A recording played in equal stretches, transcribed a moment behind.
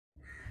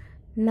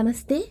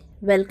నమస్తే,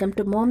 welcome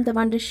to mom the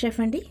wonder chef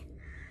అండి.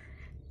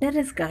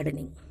 Terrace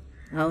gardening,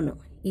 అవును,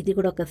 ఇది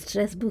కూడా ఒక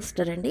స్ట్రెస్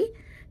బూస్టర్ అండి.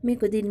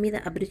 మీకు దీని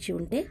మీద అభిరుచి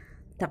ఉంటే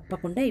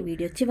తప్పకుండా ఈ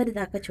వీడియో చివరి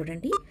దాకా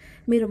చూడండి.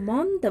 మీరు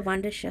mom the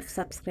wonder chef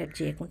subscribe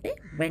చేయకుంటే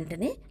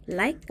వెంటనే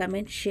like,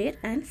 comment, share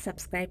and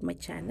subscribe my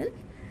channel.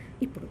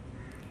 ఇప్పుడు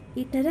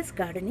ఈ టెర్రస్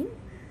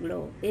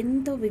గార్డెనింగ్లో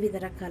ఎంతో వివిధ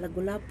రకాల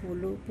గులాబీ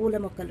పూల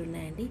మొక్కలు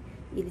ఉన్నాయండి.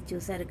 ఇది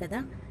చూసారు కదా,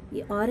 ఈ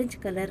ఆరెంజ్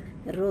కలర్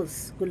రోజ్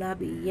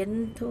గులాబీ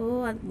ఎంతో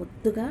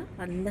ముద్దుగా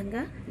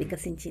అందంగా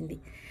వికసించింది.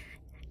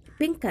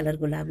 పింక్ కలర్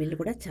గులాబీలు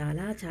కూడా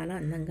చాలా చాలా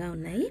అందంగా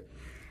ఉన్నాయి.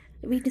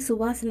 వీటి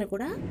సువాసన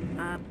కూడా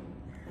ఆ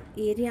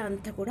ఏరియా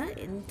అంతా కూడా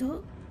ఎంతో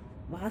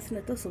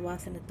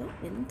సువాసనతో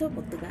ఎంతో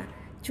ముద్దుగా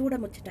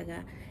చూడముచ్చటగా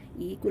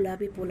ఈ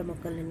గులాబీ పూల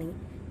మొక్కలని,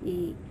 ఈ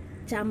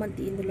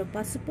చామంతి, ఇందులో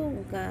పసుపు,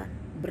 ఇంకా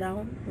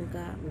బ్రౌన్,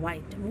 ఇంకా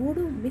వైట్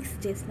 3 మిక్స్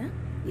చేసిన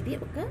ఇది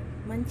ఒక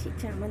మంచి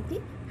చామంతి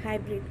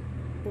హైబ్రిడ్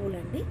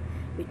పూలండి.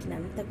 వీటిని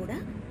అంతా కూడా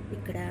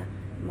ఇక్కడ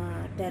మా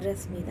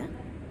టెర్రస్ మీద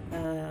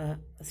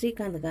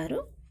శ్రీకాంత్ గారు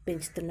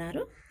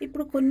పెంచుతున్నారు.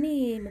 ఇప్పుడు కొన్ని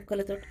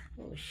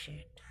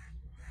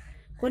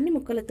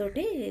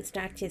ముక్కలతోటి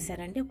స్టార్ట్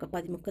చేశారండి. ఒక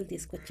 10 ముక్కలు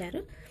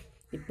తీసుకొచ్చారు.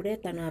 ఇప్పుడే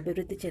తను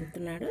అభివృద్ధి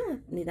చెందుతున్నాడు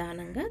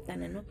నిదానంగా.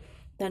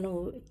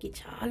 తనకి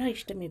చాలా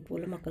ఇష్టం ఈ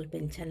పూల మొక్కలు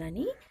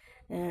పెంచాలని.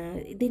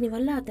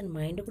 దీనివల్ల అతని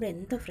మైండ్ కూడా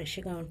ఎంతో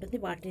ఫ్రెష్గా ఉంటుంది.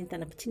 వాటిని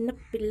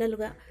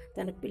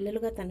తన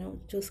పిల్లలుగా తను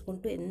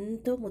చూసుకుంటూ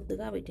ఎంతో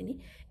ముద్దుగా వీటిని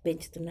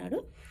పెంచుతున్నాడు.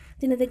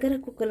 తన దగ్గర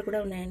కుక్కలు కూడా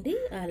ఉన్నాయండి.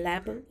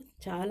 ల్యాబ్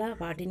చాలా,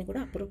 వాటిని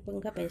కూడా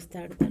అపురూపంగా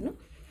పెంచుతాడు తను.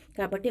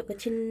 కాబట్టి ఒక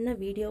చిన్న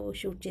వీడియో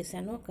షూట్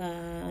చేశాను, ఒక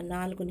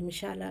 4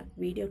 నిమిషాల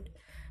వీడియో.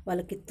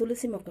 వాళ్ళకి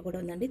తులసి మొక్క కూడా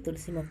ఉందండి.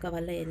 తులసి మొక్క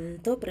వల్ల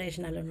ఎంతో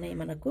ప్రయోజనాలు ఉన్నాయి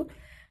మనకు.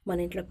 మన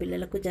ఇంట్లో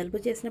పిల్లలకు జలుబు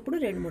చేసినప్పుడు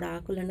 2-3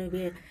 ఆకులను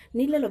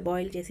నీళ్ళలో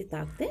బాయిల్ చేసి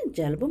తాగితే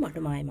జలుబు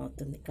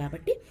మాయమవుతుంది.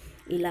 కాబట్టి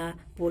ఇలా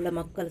పూల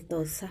మొక్కలతో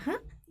సహా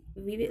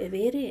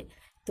వేరే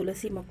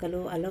తులసి మొక్కలు,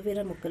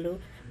 అలోవెరా మొక్కలు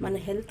మన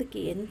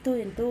హెల్త్కి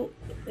ఎంతో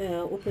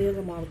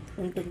ఉపయోగం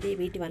ఉంటుంది.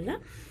 వీటి వల్ల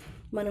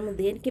మనము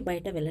దేనికి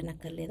బయట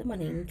వెళ్ళనక్కర్లేదు.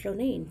 మన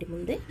ఇంట్లోనే, ఇంటి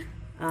ముందే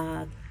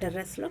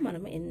టెర్రస్లో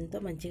మనం ఎంతో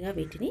మంచిగా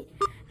వీటిని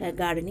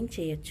గార్డెనింగ్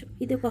చేయొచ్చు.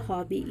 ఇది ఒక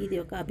హాబీ, ఇది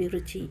ఒక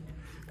అభిరుచి.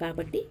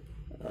 కాబట్టి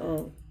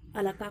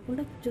అలా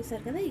కాకుండా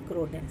చూసారు కదా, ఈ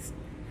క్రోటన్స్,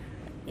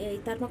 ఈ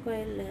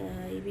థర్మోకాయిల్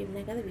ఇవి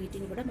ఉన్నాయి కదా,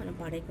 వీటిని కూడా మనం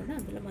పాడేయకుండా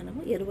అందులో మనము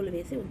ఎరువులు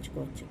వేసి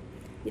ఉంచుకోవచ్చు.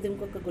 ఇది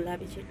ఇంకొక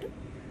గులాబీ చెట్టు.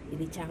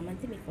 ఇది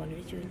చామంతి, మీకు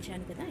ఆల్రెడీ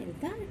చూపించాను కదా,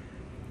 ఎంత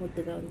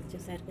ముద్దుగా ఉంది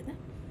చూసారు కదా.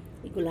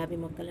 ఈ గులాబీ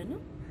మొక్కలను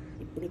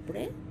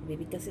ఇప్పుడిప్పుడే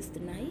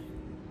వికసిస్తున్నాయి.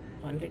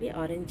 ఆల్రెడీ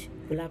ఆరెంజ్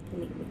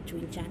గులాబీని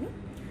చూపించాను.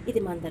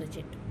 ఇది మందార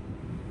చెట్టు,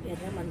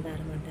 ఎర్ర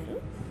మందారం అంటారు.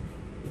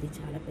 ఇది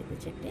చాలా పెద్ద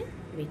చెట్టే.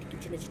 వీటికి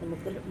చిన్న చిన్న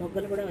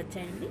మొగ్గలు కూడా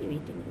వచ్చాయండి.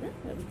 వీటిని కూడా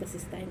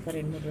వికసిస్తాయి ఇంకా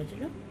 2-3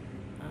 రోజుల్లో.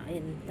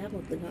 ఎంత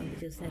ముద్దుగా ఉంది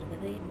చూసారు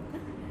కదా ఈ మొక్క.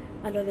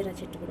 అలోవెరా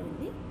చెట్టు కూడా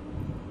ఉంది.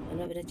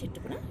 అలోవెరా చెట్టు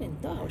కూడా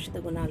ఎంతో ఔషధ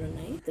గుణాలు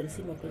ఉన్నాయి.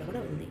 తులసి మొక్కలు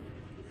కూడా ఉంది.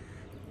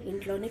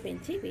 ఇంట్లోనే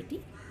పెంచి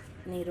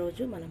వీటిని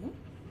రోజు మనము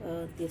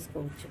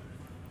తీసుకోవచ్చు.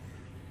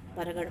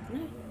 పరగడుపున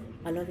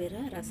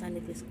అలోవెరా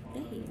రసాన్ని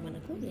తీసుకుంటే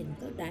మనకు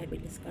ఎంతో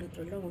డయాబెటీస్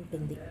కంట్రోల్లో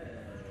ఉంటుంది.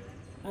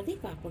 అది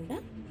కాకుండా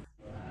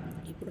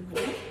ఇప్పుడు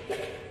మనం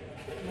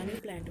మనీ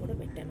ప్లాంట్ కూడా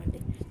పెట్టామండి.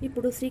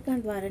 ఇప్పుడు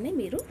శ్రీకాంత్ ద్వారానే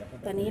మీరు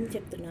తను ఏం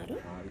చెప్తున్నారు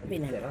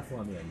వినండి.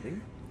 స్వామి అండి,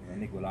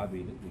 అన్ని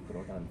గులాబీలు, ఈ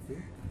క్రోటాన్స్,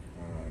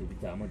 ఇది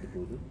చామంతి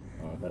పూలు,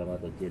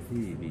 తర్వాత వచ్చేసి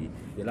ఇవి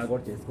ఇలా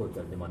కూడా చేసుకోవచ్చు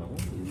అండి మనము.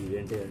 ఇది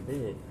ఏంటంటే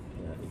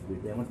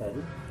వీటి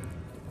ఏమంటారు,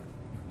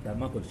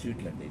 థర్మాకోల్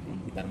షీట్లు అండి.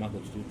 ఈ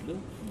థర్మాకోల్ షీట్లు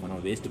మనం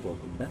వేస్ట్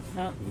పోకుండా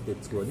ఇవి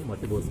తెచ్చుకొని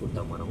మట్టి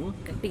పోసుకుంటాం మనము.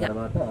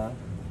 తర్వాత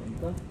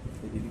ఇంకా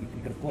ఇది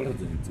ఇక్కడ కూలర్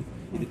చూపించు,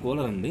 ఇది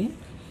కూలర్ అండి.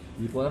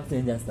 ఈ కూలర్స్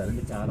ఏం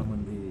చేస్తారంటే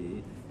చాలామంది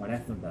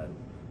పడేస్తుంటారు,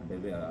 అంటే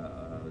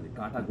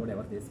కాటాకు కూడా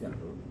ఎవరు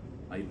తీసుకెళ్ళరు.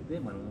 అయితే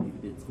మనం ఇది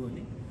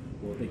తెచ్చుకొని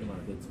పోతకి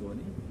మనం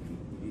తెచ్చుకొని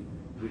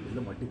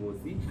వీటిలో మట్టి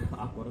పోసి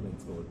ఆకుకూర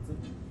పెంచుకోవచ్చు.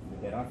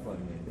 టెరాస్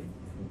ఫార్మింగ్ అండి,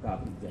 ఇంకా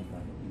అభివృద్ధి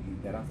చేస్తాను. ఈ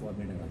టెరాస్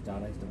ఫార్మింగ్ నాకు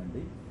చాలా ఇష్టం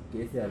అండి.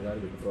 కేసీఆర్ గారు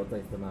వీటిని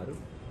ప్రోత్సహిస్తున్నారు,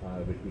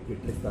 వీటికి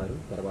కిట్లు ఇస్తారు.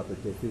 తర్వాత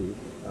వచ్చేసి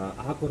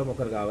ఆకుకూర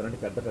మొక్కలు కావాలంటే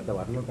పెద్ద పెద్ద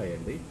వరలు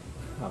ఉంటాయండి,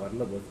 ఆ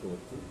వరలో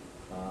పోసుకోవచ్చు.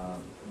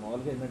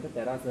 మామూలుగా ఏంటంటే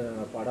టెరాస్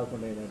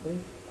పాడవకుండా ఏంటంటే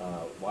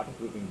వాటర్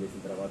ప్రూఫింగ్ చేసిన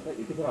తర్వాత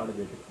ఇటుకరాలు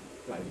పెట్టుకోవచ్చు.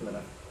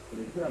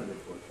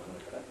 మనం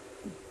ఇక్కడ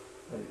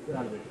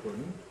ఇటుకరాలు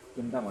పెట్టుకొని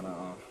కింద మన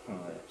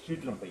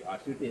షీట్లు ఉంటాయి, ఆ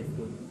షీట్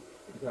వేసుకొని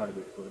ఇటుకరాలు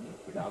పెట్టుకొని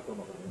వీటి ఆకుకూర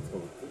మొక్కలు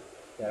పెంచుకోవచ్చు.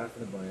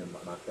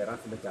 నాకు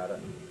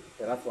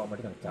టెరాస్ ఫామ్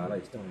అంటే నాకు చాలా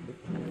ఇష్టం ఉంది.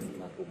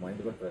 నాకు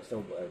మైండ్ కూడా ఫ్రెష్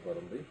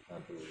అయిపోతుంది.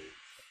 నాకు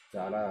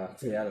చాలా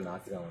చేయాలని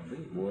ఆశగా ఉంది.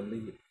 ఓన్లీ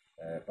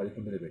 10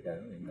 కుండీలు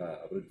పెట్టాను, ఇంకా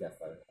అభివృద్ధి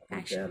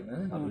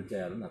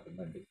చేయాలని నాకు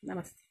ఉందండి.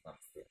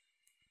 నమస్తే.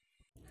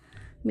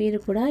 మీరు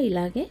కూడా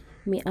ఇలాగే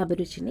మీ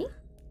అభిరుచిని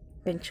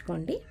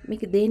పెంచుకోండి.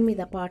 మీకు దేని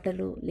మీద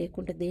పాటలు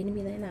లేకుంటే దేని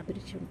మీదైనా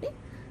అభిరుచి ఉంటే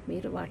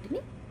మీరు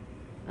వాటిని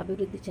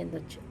అభివృద్ధి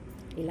చెందొచ్చు.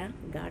 ఇలా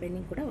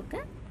గార్డెనింగ్ కూడా ఒక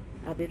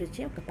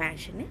అభిరుచి, ఒక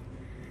ప్యాషనే.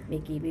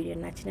 మీకు ఈ వీడియో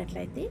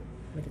నచ్చినట్లయితే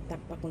మీరు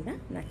తప్పకుండా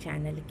నా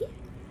ఛానల్కి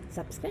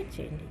సబ్స్క్రైబ్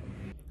చేయండి.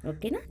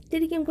 ఓకేనా?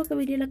 తిరిగి ఇంకొక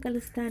వీడియోలో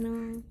కలుస్తాను.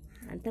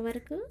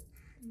 అంతవరకు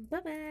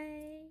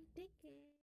బాయ్.